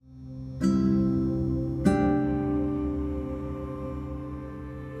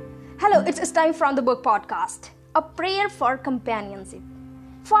Hello, it's time from the book podcast. A prayer for companionship.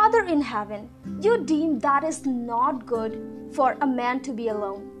 Father in heaven, you deem that is not good for a man to be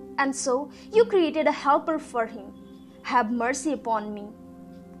alone, and so you created a helper for him. Have mercy upon me,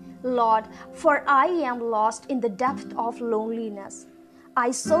 Lord, for I am lost in the depth of loneliness.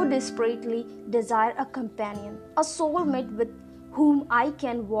 I so desperately desire a companion, a soulmate with whom I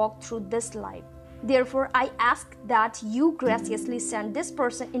can walk through this life. Therefore, I ask that you graciously send this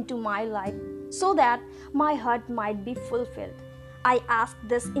person into my life so that my heart might be fulfilled. I ask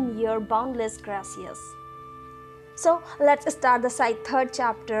this in your boundless gracious. So, let's start the third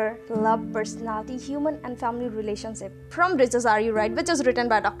chapter, Love, Personality, Human and Family Relationship, from Riches Are You Right, which is written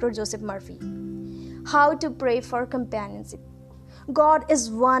by Dr. Joseph Murphy. How to pray for companionship. God is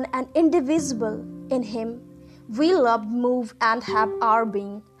one and indivisible. In Him, we love, move, and have our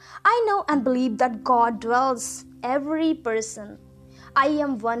being. I know and believe that God dwells every person. I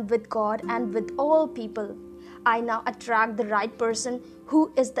am one with God and with all people. I now attract the right person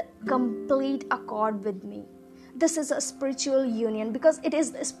who is the complete accord with me. This is a spiritual union because it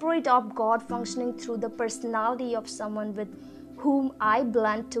is the Spirit of God functioning through the personality of someone with whom I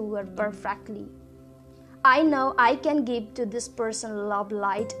blend toward perfectly. I know I can give to this person love,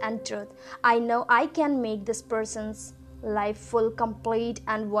 light, and truth. I know I can make this person's life full, complete,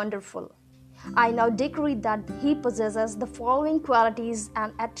 and wonderful. I now decree that he possesses the following qualities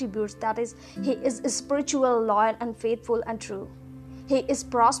and attributes, that is, he is spiritual, loyal, and faithful and true. He is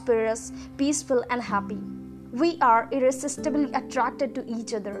prosperous, peaceful, and happy. We are irresistibly attracted to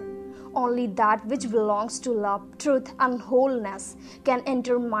each other. Only that which belongs to love, truth, and wholeness can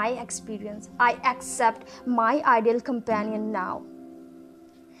enter my experience. I accept my ideal companion now.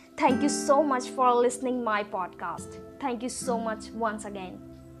 Thank you so much for listening my podcast. Thank you so much once again.